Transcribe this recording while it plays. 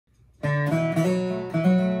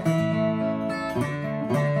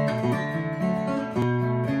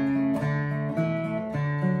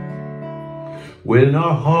when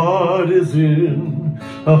our heart is in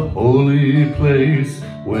a holy place,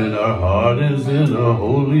 when our heart is in a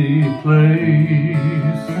holy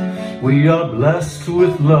place. We are blessed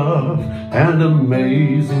with love and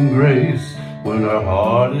amazing grace, when our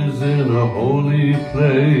heart is in a holy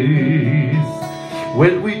place.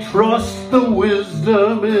 When we trust the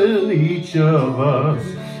wisdom in each of us,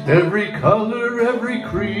 every color, every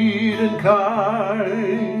creed and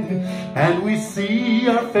kind, and we see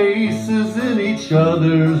our faces in each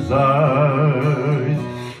other's eyes,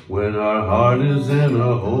 when our heart is in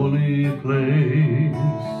a holy place.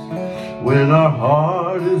 When our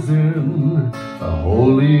heart is in a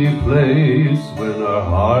holy place, when our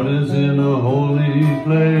heart is in a holy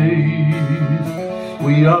place,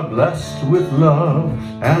 we are blessed with love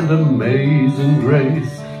and amazing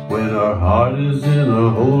grace, when our heart is in a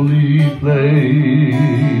holy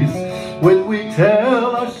place. When we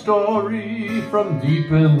tell our story from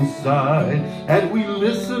deep inside, and we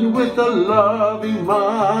listen with a loving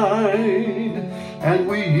mind, and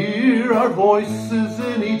we hear our voices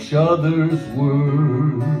in each other's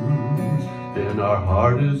words, then our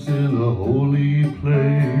heart is in a holy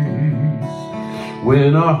place.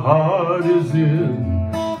 When our heart is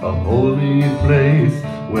in a holy place,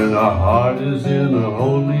 when our heart is in a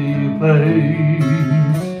holy place,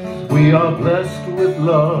 we are blessed with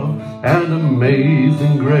love and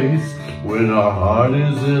amazing grace, when our heart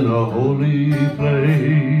is in a holy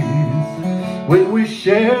place. When we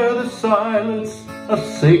share the silence of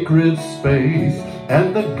sacred space,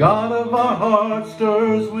 and the God of our heart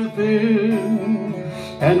stirs within,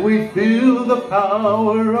 and we feel the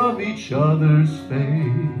power of each other's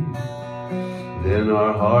faith, then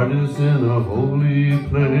our heart is in a holy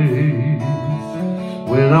place.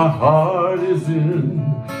 When our heart is in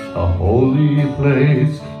a holy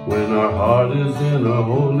place, when our heart is in a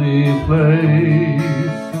holy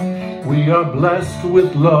place, we are blessed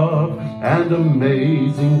with love and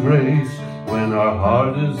amazing grace, when our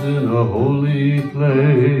heart is in a holy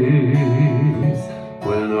place,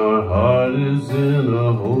 when our heart is in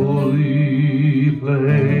a holy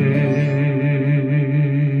place.